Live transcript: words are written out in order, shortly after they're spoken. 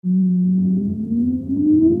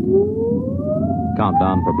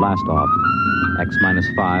countdown for blastoff. X minus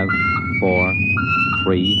 5, 4,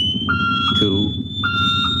 3, 2,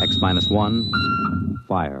 X minus 1,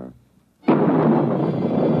 fire.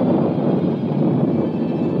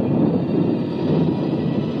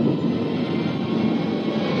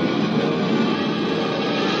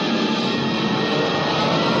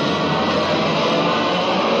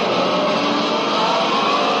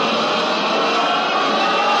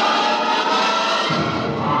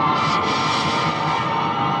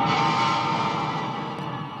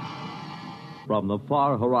 From the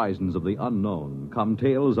far horizons of the unknown come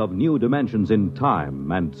tales of new dimensions in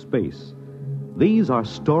time and space. These are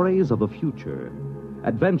stories of the future,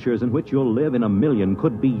 adventures in which you'll live in a million,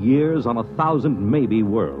 could be years, on 1,000 maybe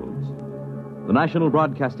worlds. The National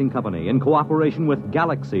Broadcasting Company, in cooperation with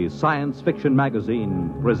Galaxy Science Fiction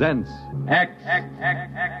Magazine, presents X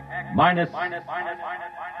minus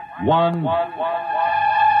 1.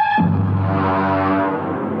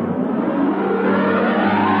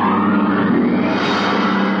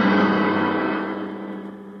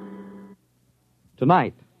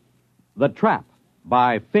 Tonight, The Trap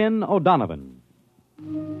by Finn O'Donovan.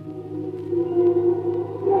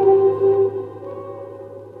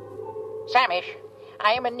 Samish,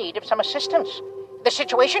 I am in need of some assistance. The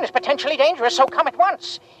situation is potentially dangerous, so come at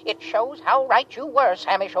once. It shows how right you were,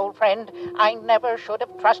 Samish, old friend. I never should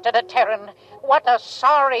have trusted a Terran. What a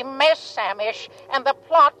sorry mess, Samish, and the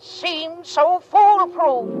plot seemed so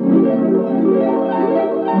foolproof.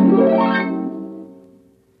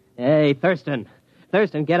 Hey, Thurston,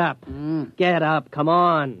 get up. Get up, come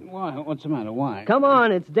on. Why? What's the matter? Why? Come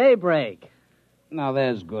on, it's daybreak. Now,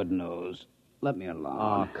 there's good news. Let me alone.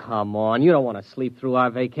 Oh, come on. You don't want to sleep through our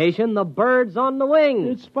vacation. The bird's on the wing.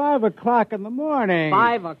 It's 5 o'clock in the morning.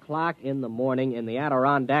 5 o'clock in the morning in the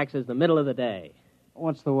Adirondacks is the middle of the day.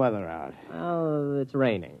 What's the weather out? Oh, it's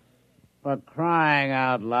raining. For crying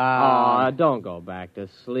out loud. Oh, don't go back to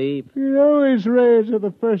sleep. It always rains on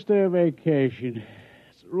the first day of vacation.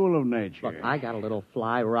 It's the rule of nature. Look, I got a little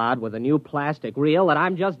fly rod with a new plastic reel that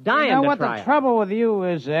I'm just dying you know to what try. The trouble with you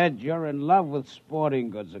is, Ed? You're in love with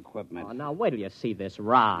sporting goods equipment. Oh, now, wait till you see this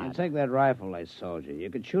rod. You take that rifle I sold you.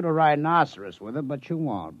 You could shoot a rhinoceros with it, but you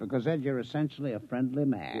won't, because, Ed, you're essentially a friendly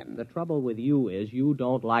man. The trouble with you is you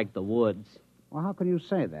don't like the woods. Well, how can you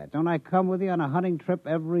say that? Don't I come with you on a hunting trip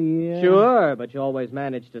every year? Sure, but you always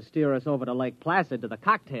manage to steer us over to Lake Placid to the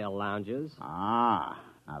cocktail lounges. Ah,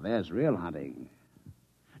 now there's real hunting.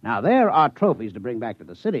 Now, there are trophies to bring back to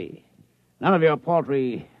the city. None of your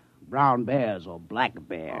paltry brown bears or black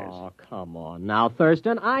bears. Oh, come on now,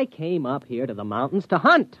 Thurston. I came up here to the mountains to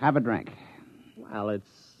hunt. Have a drink. Well, it's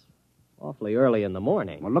awfully early in the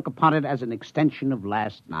morning. Well, look upon it as an extension of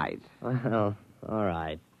last night. Well, all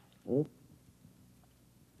right. Oh.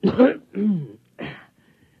 Think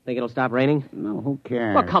it'll stop raining? No, who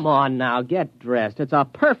cares? Well, come on now. Get dressed. It's a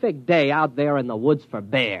perfect day out there in the woods for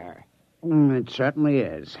bear. It certainly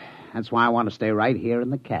is. That's why I want to stay right here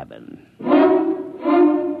in the cabin.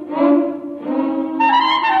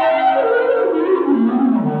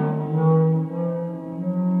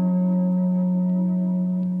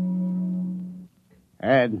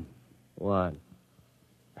 Ed. What?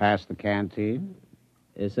 Pass the canteen?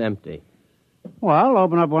 It's empty. Well,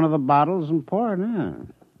 open up one of the bottles and pour it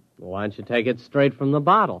in. Why don't you take it straight from the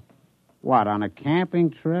bottle? What, on a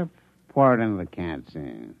camping trip? Pour it into the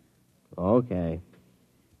canteen. Okay.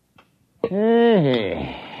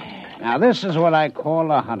 Hey. Now, this is what I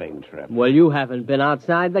call a hunting trip. Well, you haven't been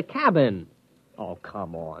outside the cabin. Oh,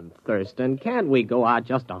 come on, Thurston. Can't we go out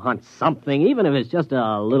just to hunt something, even if it's just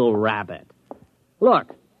a little rabbit?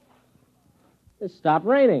 Look. It stopped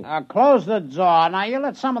raining. Close the door. Now, you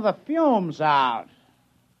let some of the fumes out.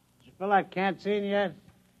 Did you fill that canteen yet?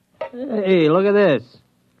 Hey, look at this.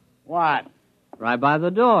 What? Right by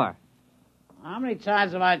the door. How many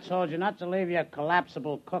times have I told you not to leave your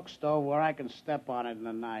collapsible cook stove where I can step on it in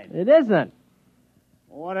the night? It isn't.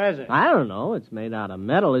 What is it? I don't know. It's made out of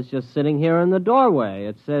metal. It's just sitting here in the doorway.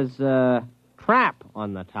 It says, trap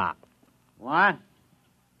on the top. What?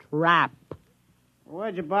 Trap.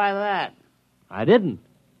 Where'd you buy that? I didn't.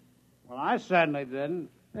 Well, I certainly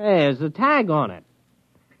didn't. Hey, there's a tag on it.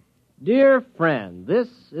 Dear friend, this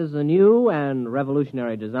is a new and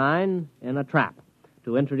revolutionary design in a trap.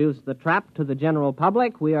 To introduce the trap to the general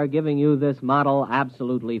public, we are giving you this model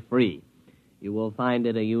absolutely free. You will find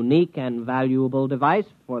it a unique and valuable device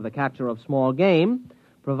for the capture of small game,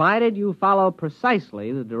 provided you follow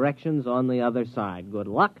precisely the directions on the other side. Good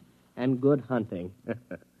luck and good hunting.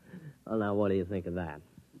 Well, now, what do you think of that?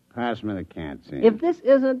 Pass me the canteen. If this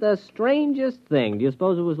isn't the strangest thing, do you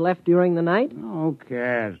suppose it was left during the night? Oh, who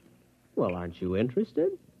cares? Well, aren't you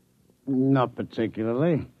interested? Not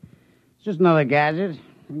particularly. It's just another gadget.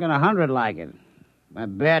 I've got 100 like it. My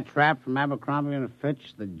bear trap from Abercrombie and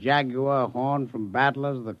Fitch, the jaguar horn from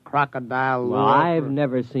Battlers, the crocodile Well, lure. I've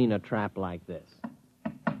never seen a trap like this.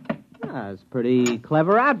 It's pretty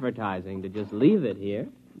clever advertising to just leave it here.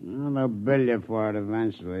 Well, they'll bill you for it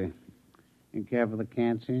eventually. You care for the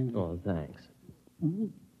canteen? Oh, thanks.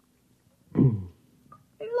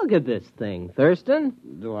 Hey, look at this thing, Thurston.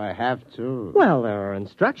 Do I have to? Well, there are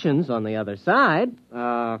instructions on the other side.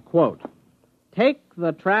 Quote, take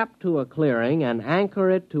the trap to a clearing and anchor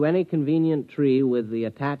it to any convenient tree with the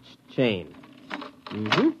attached chain.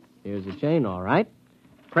 Here's the chain, all right.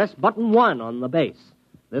 Press button 1 on the base.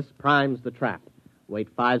 This primes the trap. Wait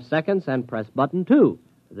 5 seconds and press button 2.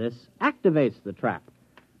 This activates the trap.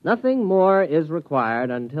 Nothing more is required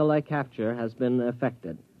until a capture has been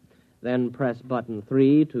effected. Then press button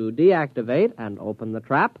 3 to deactivate and open the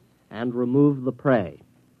trap and remove the prey.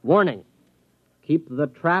 Warning, keep the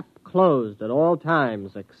trap closed at all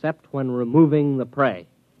times except when removing the prey.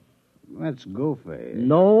 That's goofy.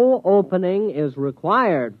 No opening is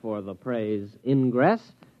required for the prey's ingress,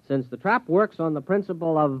 since the trap works on the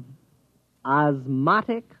principle of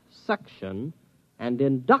osmotic suction and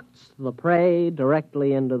inducts the prey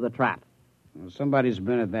directly into the trap. Well, somebody's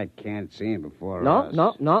been at that canteen before us.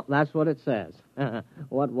 No, that's what it says.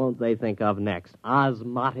 What won't they think of next?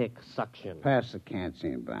 Osmotic suction. Pass the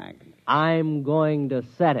canteen back. I'm going to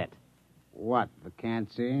set it. What, the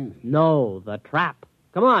canteen? No, the trap.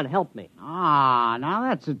 Come on, help me. Ah, now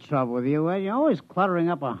that's the trouble with you, Ed. You're always cluttering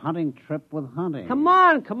up a hunting trip with hunting. Come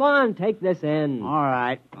on, take this in. All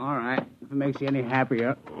right. If it makes you any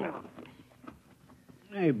happier.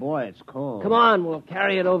 Hey, boy, it's cold. Come on, we'll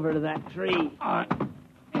carry it over to that tree.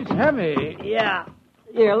 It's heavy. Yeah.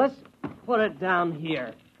 Here, let's put it down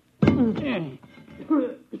here.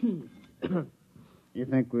 You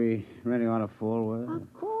think we really ought to fool with it?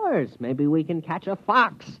 Of course. Maybe we can catch a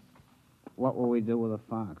fox. What will we do with a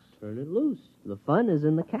fox? Turn it loose. The fun is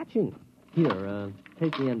in the catching. Here,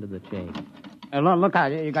 take the end of the chain. Hey, look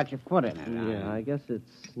out. You got your foot in it now. Yeah, I guess it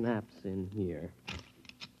snaps in here.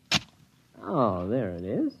 Oh, there it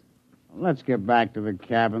is. Let's get back to the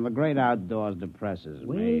cabin. The great outdoors depresses me.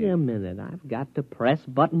 Wait a minute. I've got to press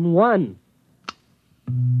button 1.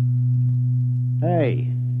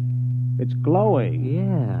 Hey, it's glowing.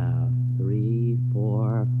 Yeah. 3,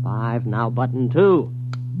 4, 5. Now button 2.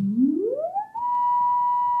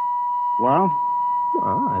 Well,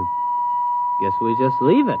 I guess we just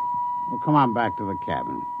leave it. well, come on back to the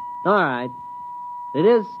cabin. All right. It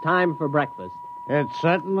is time for breakfast. It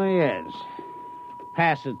certainly is.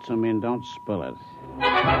 Pass it to me and don't spill it.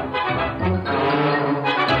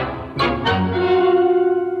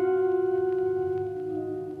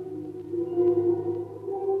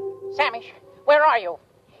 Samish, where are you?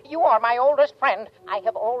 You are my oldest friend. I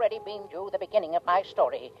have already been you the beginning of my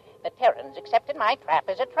story. The Terrans accepted my trap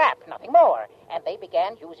as a trap, nothing more, and they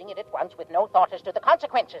began using it at once with no thought as to the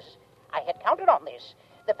consequences. I had counted on this.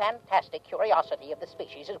 The fantastic curiosity of the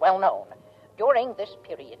species is well known. During this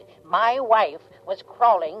period, my wife was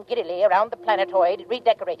crawling giddily around the planetoid,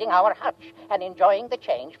 redecorating our hutch and enjoying the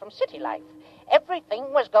change from city life. Everything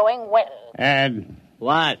was going well. Ed,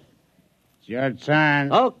 What? it's your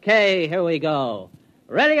turn. Okay, here we go.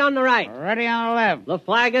 Ready on the right. Ready on the left. The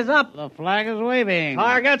flag is up. The flag is waving.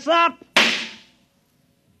 Target's up.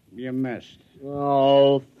 You missed.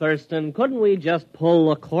 Oh, Thurston, couldn't we just pull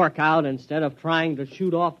the cork out instead of trying to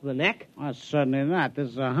shoot off the neck? Well, certainly not. This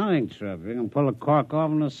is a hunting trip. You can pull a cork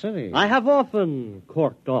off in the city. I have often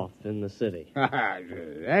corked off in the city.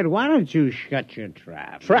 Ed, why don't you shut your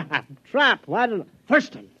trap? Trap. Why don't...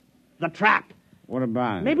 Thurston, the trap. What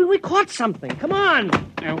about it? Maybe we caught something. Come on.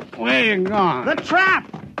 Where you going? The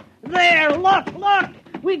trap. There, look.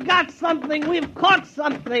 We got something. We've caught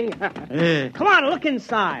something. Come on, look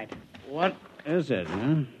inside. What is it,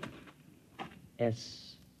 huh?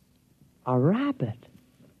 It's a rabbit.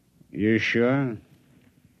 You sure?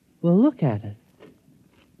 Well, look at it.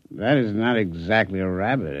 That is not exactly a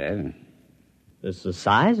rabbit, Ed. It's the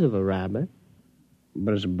size of a rabbit.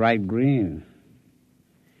 But it's bright green.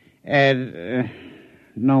 Ed,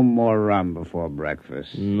 no more rum before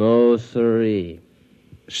breakfast. No, siree.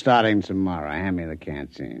 Starting tomorrow, hand me the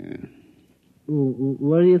canteen.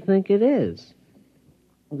 What do you think it is?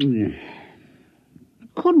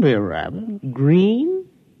 Could be a rabbit. Green?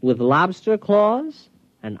 With lobster claws?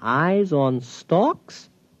 And eyes on stalks?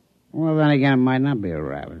 Well, then again, it might not be a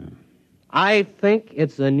rabbit. I think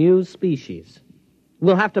it's a new species.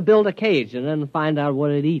 We'll have to build a cage and then find out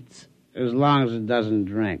what it eats. As long as it doesn't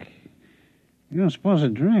drink. You don't suppose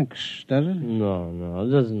it drinks, does it? No,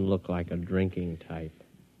 it doesn't look like a drinking type.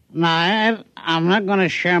 No, Ed, I'm not going to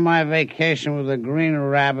share my vacation with a green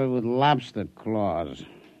rabbit with lobster claws.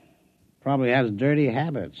 Probably has dirty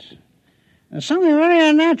habits. There's something very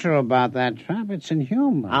unnatural about that trap. It's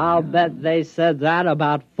inhuman. I'll bet they said that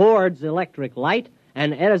about Ford's electric light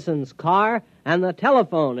and Edison's car and the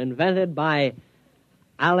telephone invented by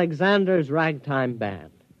Alexander's ragtime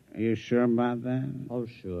band. Are you sure about that? Oh,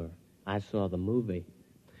 sure. I saw the movie.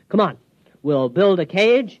 Come on. We'll build a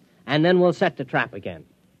cage, and then we'll set the trap again.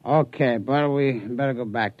 Okay, but we better go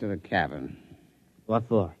back to the cabin. What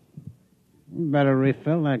for? We better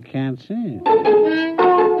refill that canteen.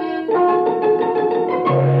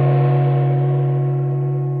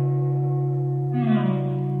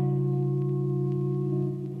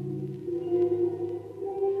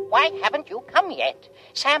 Why haven't you come yet?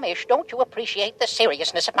 Samish, don't you appreciate the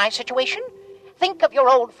seriousness of my situation? Think of your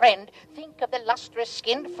old friend. Think of the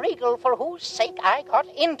lustrous-skinned Friegel for whose sake I got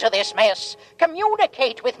into this mess.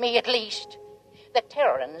 Communicate with me, at least. The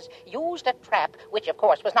Terrans used a trap, which, of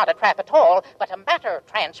course, was not a trap at all, but a matter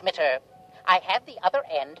transmitter. I had the other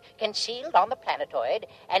end concealed on the planetoid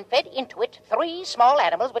and fed into it 3 small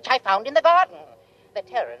animals which I found in the garden. The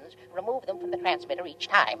Terrans removed them from the transmitter each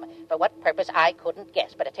time. For what purpose, I couldn't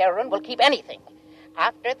guess, but a Terran will keep anything.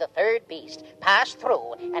 After the 3rd beast passed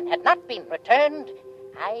through and had not been returned,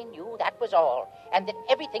 I knew that was all, and that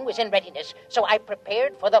everything was in readiness, so I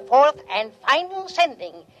prepared for the 4th and final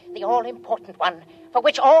sending, the all-important one, for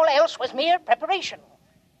which all else was mere preparation.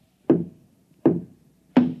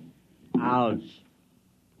 Ouch.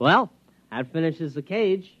 Well, that finishes the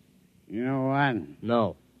cage. You know what?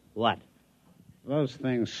 No. What? Those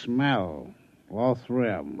things smell. All 3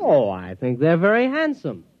 of them. Oh, I think they're very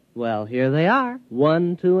handsome. Well, here they are.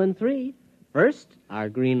 1, 2, and 3. First, our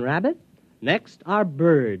green rabbit. Next, our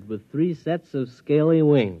bird with 3 sets of scaly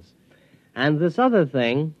wings. And this other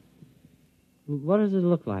thing, what does it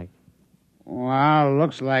look like? Well, it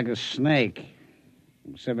looks like a snake,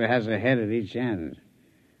 except it has a head at each end.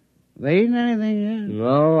 They eaten anything yet?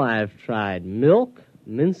 No, I've tried milk,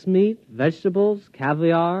 mincemeat, vegetables,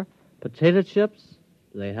 caviar, potato chips.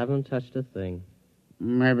 They haven't touched a thing.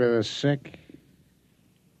 Maybe they're sick.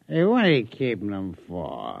 Hey, what are you keeping them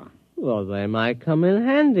for? Well, they might come in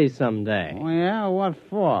handy someday. Oh, yeah? What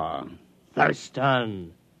for?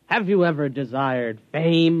 Thurston, have you ever desired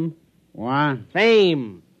fame? What?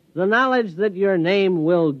 Fame. The knowledge that your name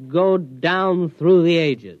will go down through the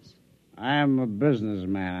ages. I am a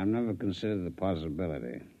businessman. I've never considered the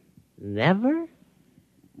possibility. Never?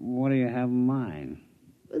 What do you have in mind?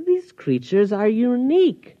 These creatures are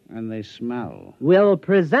unique. And they smell. We'll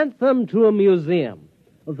present them to a museum.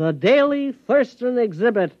 The Daily Thurston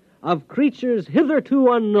exhibit of creatures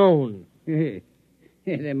hitherto unknown.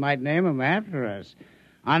 They might name them after us.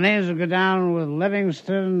 Our names will go down with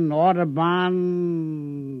Livingston,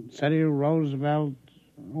 Audubon, Teddy Roosevelt,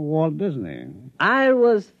 Walt Disney. I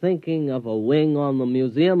was thinking of a wing on the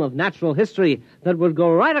Museum of Natural History that would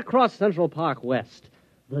go right across Central Park West.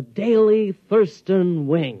 The Daily Thurston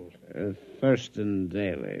Wing. Thurston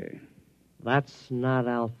Daily. That's not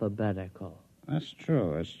alphabetical. That's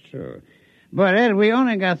true. But, Ed, we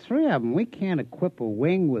only got 3 of them. We can't equip a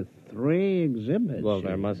wing with 3 exhibits. Well,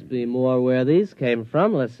 there must be more where these came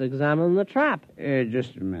from. Let's examine the trap.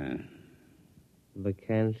 Just a minute. The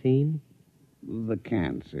canteen? The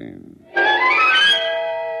canteen.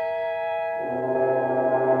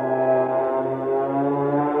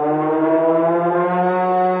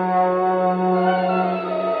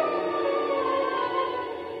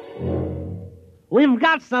 We've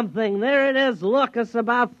got something. There it is. Look, it's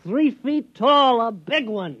about 3 feet tall, a big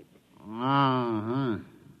one. Uh-huh.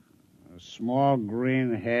 A small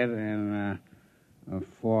green head and a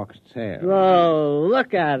forked tail. Oh,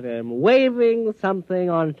 look at him, waving something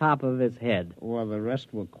on top of his head. Well, the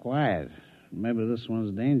rest were quiet. Maybe this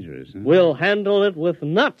one's dangerous. Huh? We'll handle it with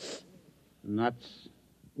nuts. Nuts?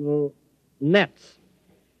 Well, nets.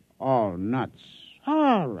 Oh, nuts.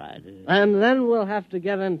 All right. And then we'll have to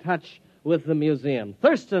get in touch with the museum.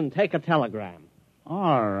 Thurston, take a telegram.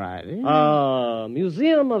 All righty.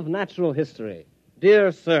 Museum of Natural History.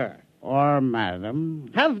 Dear sir. Or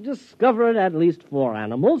madam. Have discovered at least 4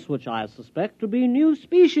 animals, which I suspect to be new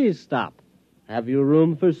species. Stop. Have you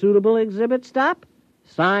room for suitable exhibit? Stop.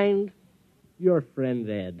 Signed, your friend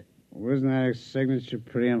Ed. Wasn't that signature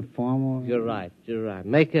pretty informal? You're right.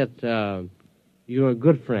 Make it, your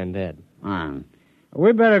good friend Ed.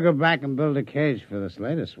 We better go back and build a cage for this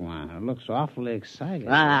latest one. It looks awfully exciting.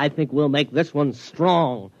 I think we'll make this one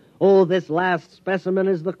strong. Oh, this last specimen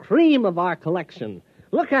is the cream of our collection.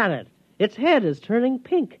 Look at it. Its head is turning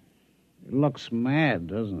pink. It looks mad,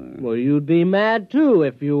 doesn't it? Well, you'd be mad, too,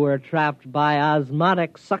 if you were trapped by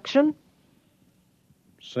osmotic suction.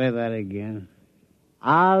 Say that again.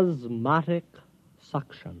 Osmotic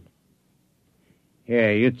suction.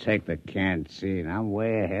 Here, you take the canteen. I'm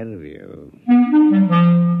way ahead of you.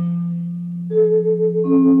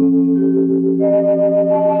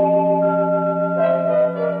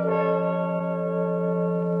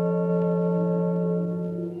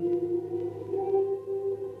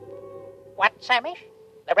 What, Samish?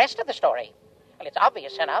 The rest of the story? Well, it's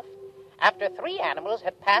obvious enough. After 3 animals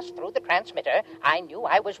had passed through the transmitter, I knew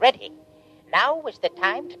I was ready. Now was the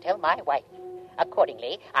time to tell my wife.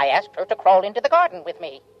 Accordingly, I asked her to crawl into the garden with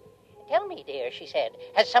me. Tell me, dear, she said,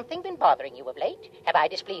 has something been bothering you of late? Have I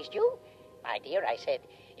displeased you? My dear, I said,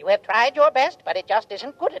 you have tried your best, but it just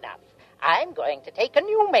isn't good enough. I'm going to take a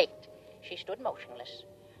new mate. She stood motionless,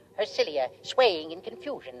 her cilia swaying in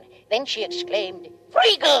confusion. Then she exclaimed,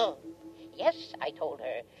 Freagle! Yes, I told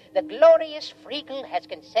her, the glorious Freagle has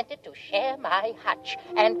consented to share my hutch,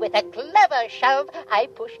 and with a clever shove, I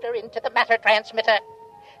pushed her into the matter transmitter.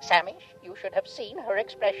 Samish, you should have seen her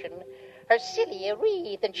expression. Her cilia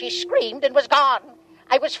wreathed, and she screamed and was gone.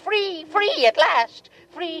 I was free at last,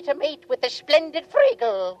 free to mate with the splendid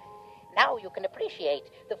Freagle. Now you can appreciate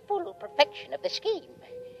the full perfection of the scheme.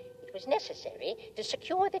 It was necessary to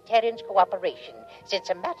secure the Terran's cooperation, since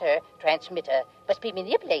a matter transmitter must be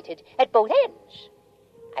manipulated at both ends.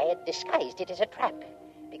 I had disguised it as a trap,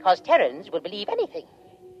 because Terrans will believe anything.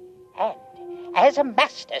 And, as a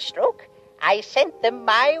masterstroke, I sent them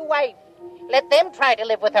my wife. Let them try to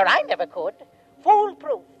live with her. I never could.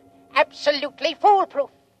 Foolproof. Absolutely foolproof.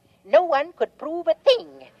 No one could prove a thing.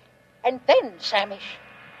 And then, Samish,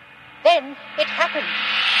 then it happened.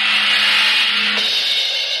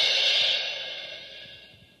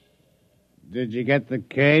 Did you get the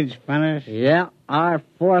cage finished? Yeah, our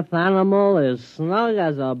 4th animal is snug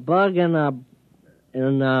as a bug in a...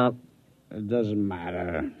 It doesn't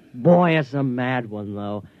matter. Boy, it's a mad one,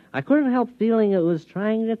 though. I couldn't help feeling it was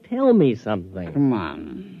trying to tell me something. Come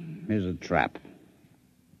on. Here's a trap.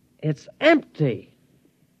 It's empty.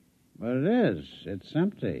 But it is. It's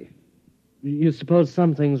empty. You suppose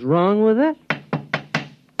something's wrong with it?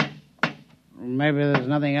 Maybe there's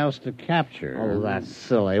nothing else to capture. Oh, that's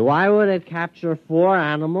silly. Why would it capture 4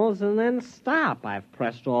 animals and then stop? I've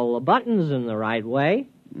pressed all the buttons in the right way.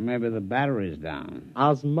 Maybe the battery's down.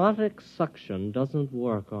 Osmotic suction doesn't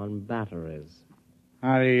work on batteries.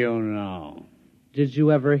 How do you know? Did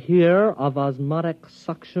you ever hear of osmotic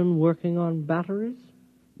suction working on batteries?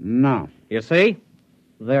 No. You see?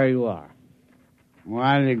 There you are.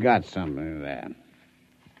 Well, you got something there.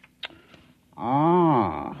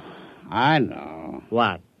 Oh, I know.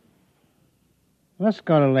 What? Let's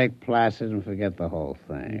go to Lake Placid and forget the whole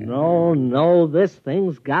thing. No, this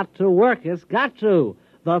thing's got to work. It's got to.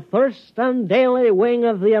 The Thurston Daily wing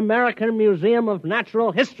of the American Museum of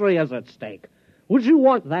Natural History is at stake. Would you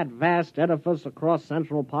want that vast edifice across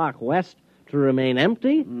Central Park West to remain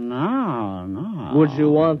empty? No. Would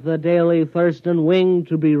you want the Daily Thurston wing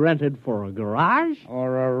to be rented for a garage?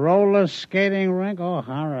 Or a roller skating rink? Oh,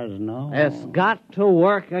 horrors, no. It's got to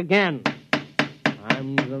work again.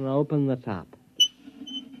 I'm going to open the top.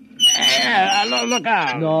 Hey, look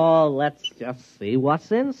out. No, let's just see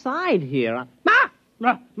what's inside here.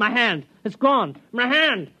 My hand. It's gone. My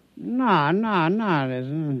hand. No, it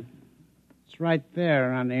isn't. It's right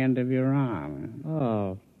there on the end of your arm.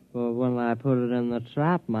 Oh, well, when I put it in the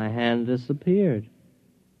trap, my hand disappeared.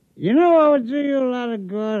 You know what would do you a lot of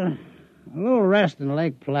good? A little rest in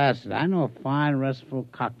Lake Placid. I know a fine, restful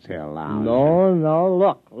cocktail lounge. No,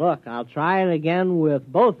 look. I'll try it again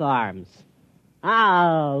with both arms.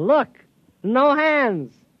 Ah, look. No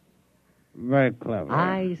hands. Very clever.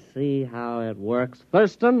 I see how it works.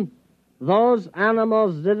 Thurston, those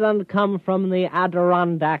animals didn't come from the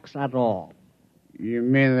Adirondacks at all. You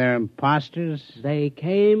mean they're imposters? They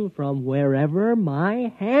came from wherever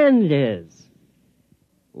my hand is.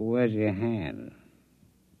 Where's your hand?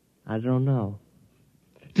 I don't know.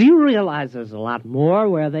 Do you realize there's a lot more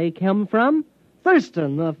where they come from?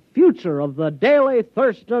 Thurston, the future of the Daily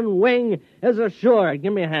Thurston wing is assured.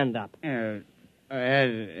 Give me a hand up. Ed,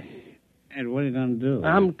 what are you going to do?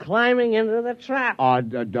 I'm climbing into the trap. Oh,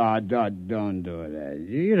 don't do it, Ed.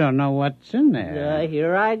 You don't know what's in there.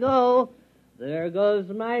 Here I go. There goes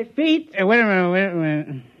my feet. Hey, wait a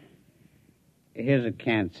minute. Here's a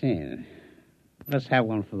canteen. Let's have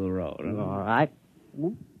one for the road. All right.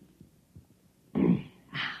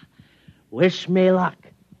 Wish me luck.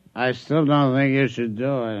 I still don't think you should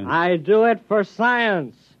do it. I do it for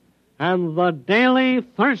science and the Daily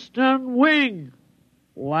Thurston wing.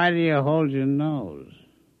 Why do you hold your nose?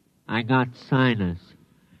 I got sinus.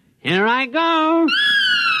 Here I go!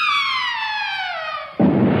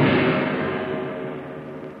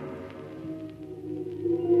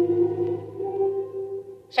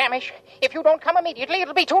 Samish, if you don't come immediately,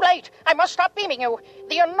 it'll be too late. I must stop beaming you.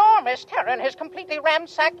 The enormous Terran has completely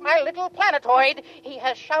ransacked my little planetoid. He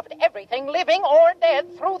has shoved everything, living or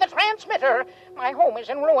dead, through the transmitter. My home is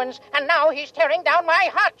in ruins, and now he's tearing down my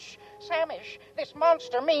hutch. Samish, this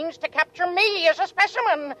monster means to capture me as a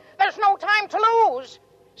specimen. There's no time to lose.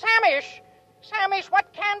 Samish! Samish,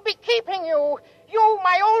 what can be keeping you? You,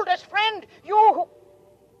 my oldest friend, you who...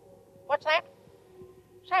 What's that?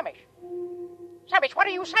 Samish. Samish, what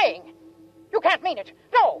are you saying? You can't mean it.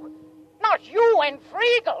 No, not you and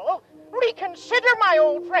Friegel. Reconsider, my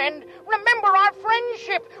old friend. Remember our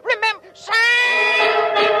friendship. Remember...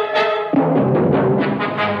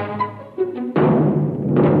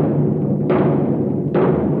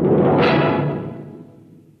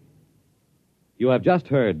 You have just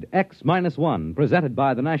heard X-1, presented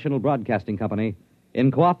by the National Broadcasting Company in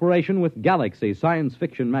cooperation with Galaxy Science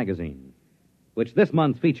Fiction Magazine, which this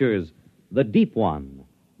month features The Deep One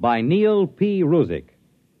by Neil P. Ruzick,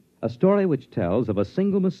 a story which tells of a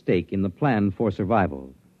single mistake in the plan for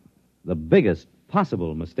survival, the biggest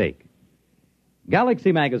possible mistake.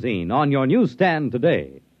 Galaxy Magazine on your newsstand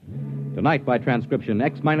today. Tonight, by transcription,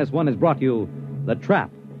 X-1 has brought you The Trap,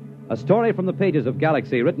 a story from the pages of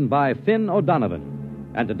Galaxy written by Finn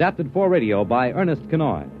O'Donovan and adapted for radio by Ernest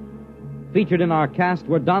Kenoy. Featured in our cast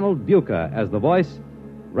were Donald Buca as the voice,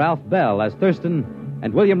 Ralph Bell as Thurston,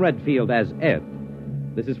 and William Redfield as Ed.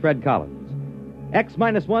 This is Fred Collins.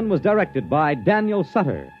 X-1 was directed by Daniel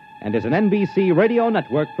Sutter and is an NBC Radio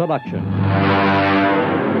Network production.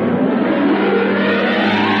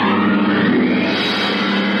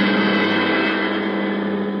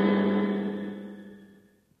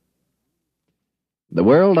 The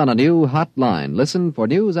world on a new hotline. Listen for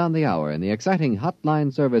news on the hour in the exciting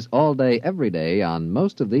hotline service all day, every day on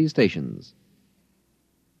most of these stations.